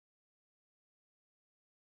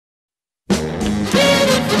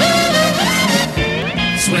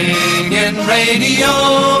Radio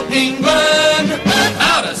England,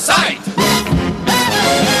 out of sight.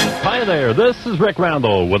 Hi there, this is Rick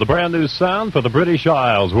Randall with a brand new sound for the British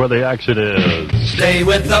Isles where the action is. Stay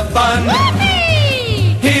with the fun.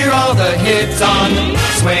 Whoopee! Hear all the hits on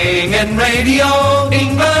Swingin' Radio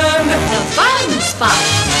England. The fun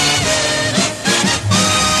spot.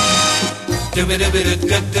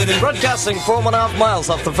 Broadcasting 4.5 miles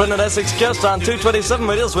off the Flint and Essex coast on 227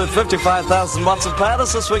 meters with 55,000 watts of power.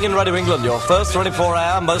 This is Swingin' Radio England, your first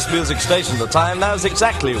 24-hour most music station. The time now is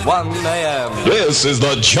exactly 1 a.m. This is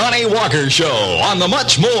the Johnny Walker Show on the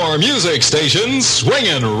much more music station,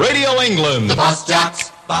 Swingin' Radio England. The bus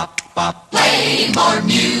jocks, bop, bop, play more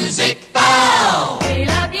music, bow. We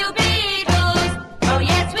love you, Beatles. Oh,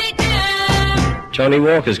 yes, we do. Johnny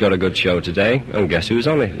Walker's got a good show today, and guess who's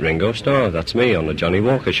on it? Ringo Starr. That's me on the Johnny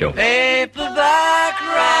Walker Show. Paperback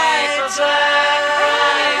writer.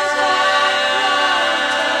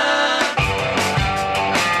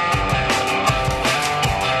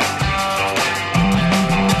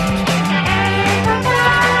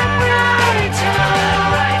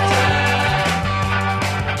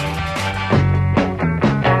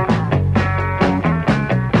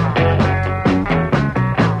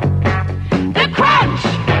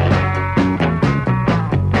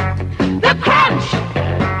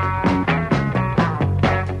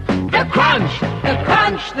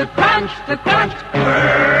 The crunch, crunch.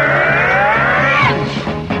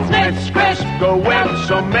 Smith's crisp go with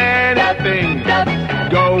so many things.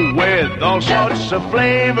 Go with all sorts of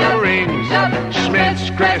flavorings. Smith's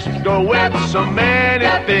crisp go with so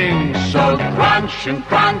many things. So crunch and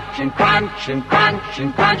crunch and crunch and crunch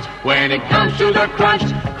and crunch. When it comes to the crunch,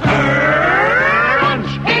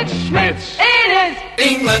 it's Smith's. It is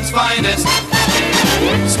England's finest.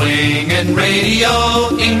 Swingin' Radio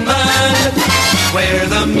England, where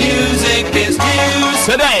the music is news.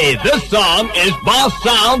 Today, this song is Boss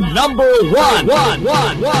Sound number one.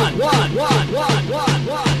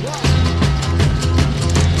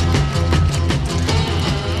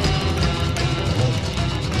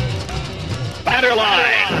 Batter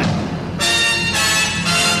line.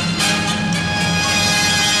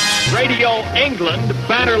 Radio England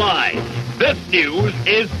batter line. This news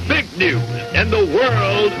is big news in the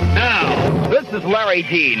world now. This is Larry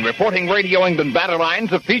Dean reporting Radio England batter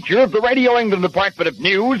lines, a feature of the Radio England Department of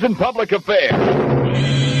News and Public Affairs.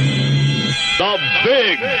 The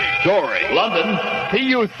big story. London,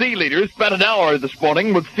 PUC leaders spent an hour this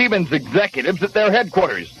morning with Siemens executives at their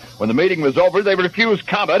headquarters. When the meeting was over, they refused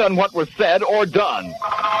comment on what was said or done.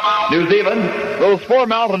 New Zealand, those 4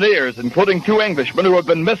 mountaineers, including 2 Englishmen who have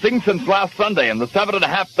been missing since last Sunday in the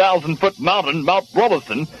 7,500-foot mountain, Mount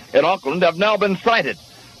Rolleston, in Auckland, have now been sighted.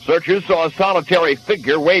 Searchers saw a solitary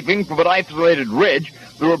figure waving from an isolated ridge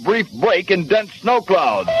through a brief break in dense snow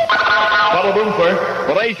clouds. Kuala Lumpur,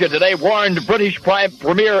 Malaysia today warned British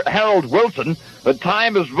Premier Harold Wilson that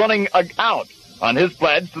time is running out on his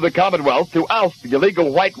pledge to the Commonwealth to oust the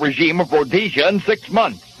illegal white regime of Rhodesia in 6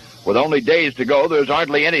 months. With only days to go, there's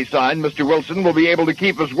hardly any sign Mr. Wilson will be able to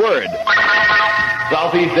keep his word.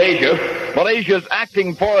 Southeast Asia, Malaysia's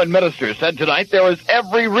acting foreign minister said tonight there is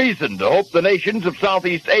every reason to hope the nations of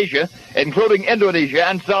Southeast Asia, including Indonesia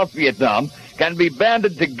and South Vietnam, can be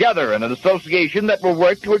banded together in an association that will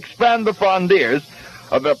work to expand the frontiers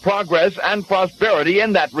of progress and prosperity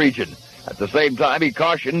in that region. At the same time, he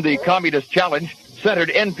cautioned the communist challenge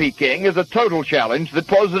centered in Peking is a total challenge that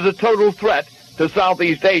poses a total threat to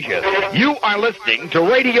Southeast Asia. You are listening to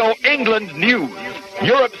Radio England News,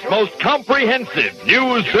 Europe's most comprehensive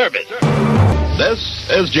news service. This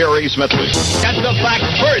is Jerry Smithly. Get the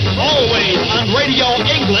facts first, always on Radio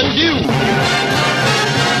England News.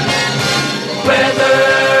 Weather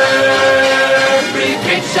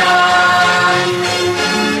prediction,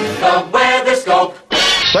 the weather scope.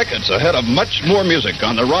 Seconds ahead of much more music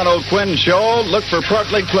on the Ron O'Quinn Show. Look for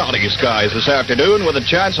partly cloudy skies this afternoon with a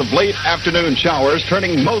chance of late afternoon showers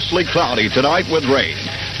turning mostly cloudy tonight with rain.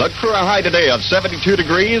 Look for a high today of 72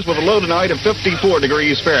 degrees with a low tonight of 54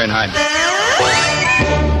 degrees Fahrenheit.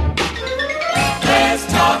 Let's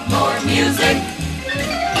talk more music.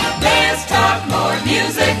 Let's talk more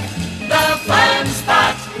music. The fun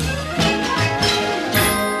spot.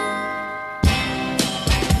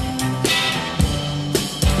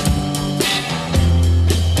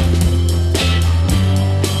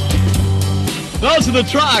 Those are the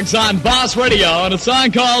Trogs on Boss Radio and a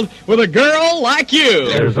song called With a Girl Like You.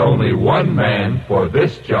 There's only one man for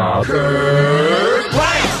this job. Kurt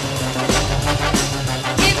Bryant.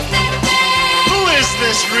 Who is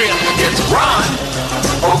this really? It's Ron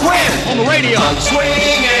O'Quinn On the radio. on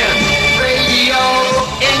Swingin' Radio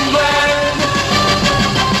England.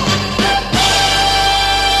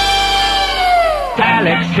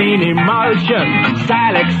 Siloxene emulsion,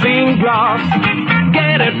 siloxene gloss.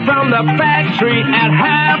 Get it from the factory at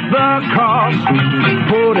half the cost.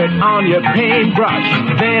 Put it on your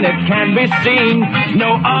paintbrush, then it can be seen.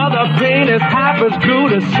 No other paint is half as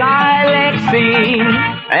good as Siloxene.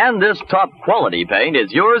 And this top quality paint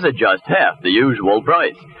is yours at just half the usual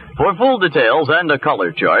price. For full details and a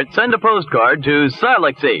color chart, send a postcard to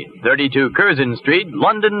Siloxene, 32 Curzon Street,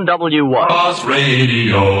 London, W1. Boss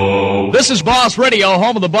Radio. This is Boss Radio,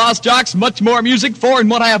 home of the Boss Jocks. Much more music,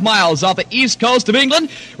 4.5 miles off the east coast of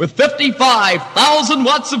England with 55,000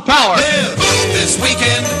 watts of power. Live this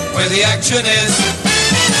weekend where the action is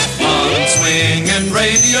on Swingin'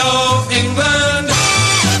 Radio England.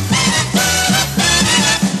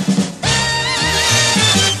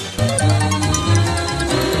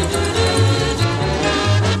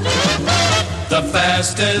 The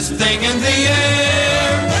fastest thing in the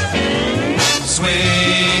air,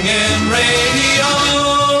 Swingin' Radio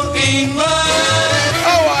England.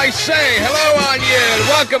 Oh, I say, hello on you, and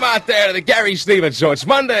welcome out there to the Gary Stevens Show. It's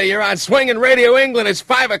Monday, you're on Swingin' Radio England, it's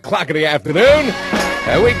 5 o'clock in the afternoon,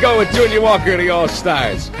 and we go with Junior Walker and the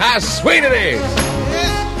All-Stars. How sweet it is!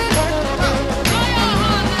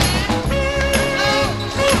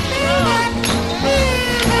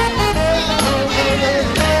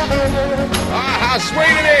 How sweet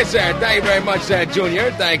it is, sir. Thank you very much,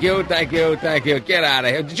 Junior. Thank you. Get out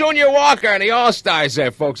of here. Junior Walker and the All-Stars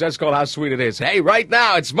there, folks. That's called How Sweet It Is. Hey, right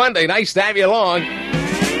now, it's Monday. Nice to have you along.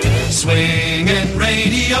 Swingin'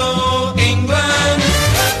 Radio England,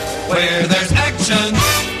 where there's action.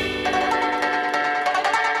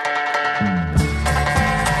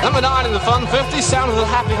 Number 9 in the Fun 50, Sound of the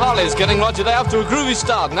Happy Hollies, getting Roger Day off to a groovy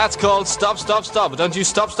start, and that's called Stop, Stop, Stop. But don't you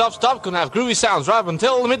stop, stop, stop, gonna have groovy sounds right up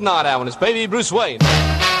until the midnight hour when it's baby Bruce Wayne.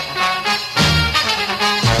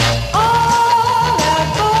 All our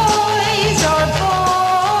boys are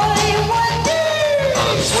boy wonders.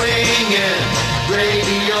 On Swingin'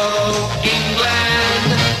 Radio England.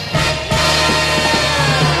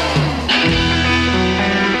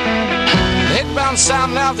 The hit-bound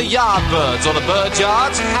sound now of the Yardbirds, or the Bird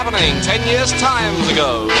Yards, happening 10 years times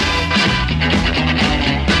ago.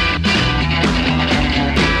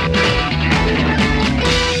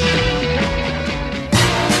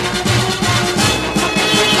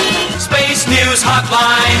 Space News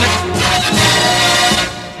Hotline.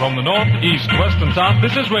 From the north, east, west, and south,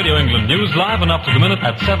 this is Radio England News live and up to the minute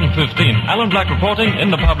at 7:15. Alan Black reporting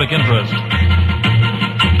in the public interest.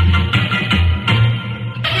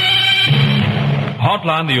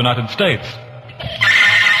 Hotline, the United States.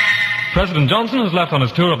 President Johnson has left on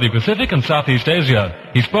his tour of the Pacific and Southeast Asia.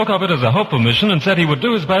 He spoke of it as a hopeful mission and said he would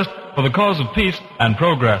do his best for the cause of peace and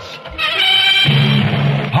progress.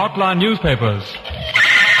 Hotline newspapers.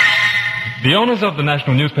 The owners of the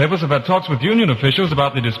national newspapers have had talks with union officials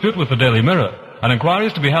about the dispute with the Daily Mirror, and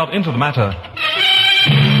inquiries to be held into the matter.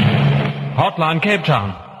 Hotline Cape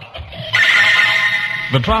Town.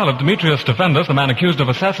 The trial of Demetrius Stefendus, the man accused of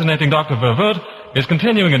assassinating Dr. Verwoerd, is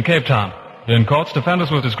continuing in Cape Town. In court, Stefendus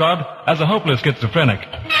was described as a hopeless schizophrenic.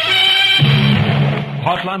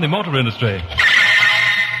 Hotline the motor industry.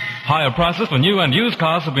 Higher prices for new and used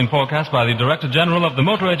cars have been forecast by the Director General of the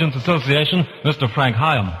Motor Agents Association, Mr. Frank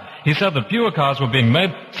Hyam. He said that fewer cars were being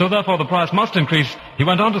made, so therefore the price must increase. He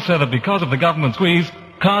went on to say that because of the government squeeze,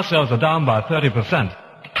 car sales are down by 30%.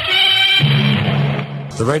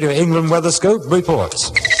 The Radio England Weatherscope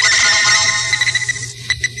reports.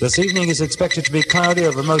 This evening is expected to be cloudy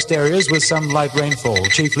over most areas with some light rainfall,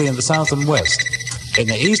 chiefly in the south and west. In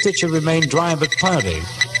the east it should remain dry but cloudy.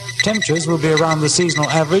 Temperatures will be around the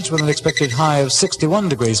seasonal average with an expected high of 61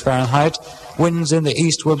 degrees Fahrenheit. Winds in the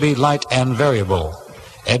east will be light and variable.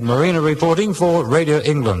 Ed Marina reporting for Radio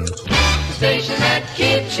England. The station that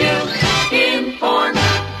keeps you informed.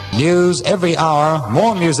 News every hour,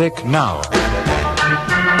 more music now.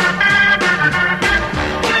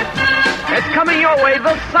 It's coming your way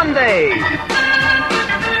this Sunday.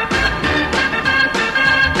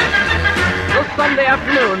 This Sunday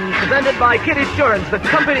afternoon, presented by Kid Insurance, the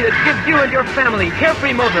company that gives you and your family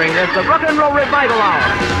carefree motoring. There's the Rock and Roll Revival Hour.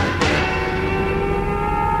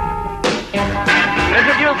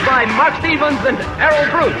 Introduced by Mark Stevens and Errol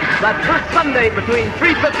Bruce. That's this Sunday between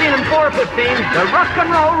 3:15 and 4:15, the Rock and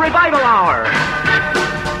Roll Revival Hour.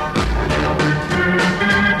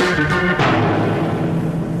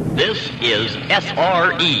 This is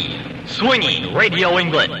SRE, Swinging Radio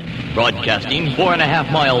England, broadcasting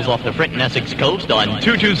 4.5 miles off the Frinton, Essex coast on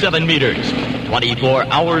 227 meters, 24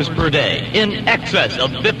 hours per day, in excess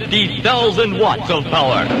of 50,000 watts of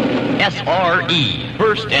power. SRE,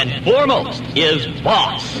 first and foremost, is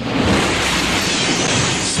Boss.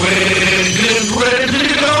 Swinging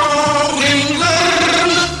Radio.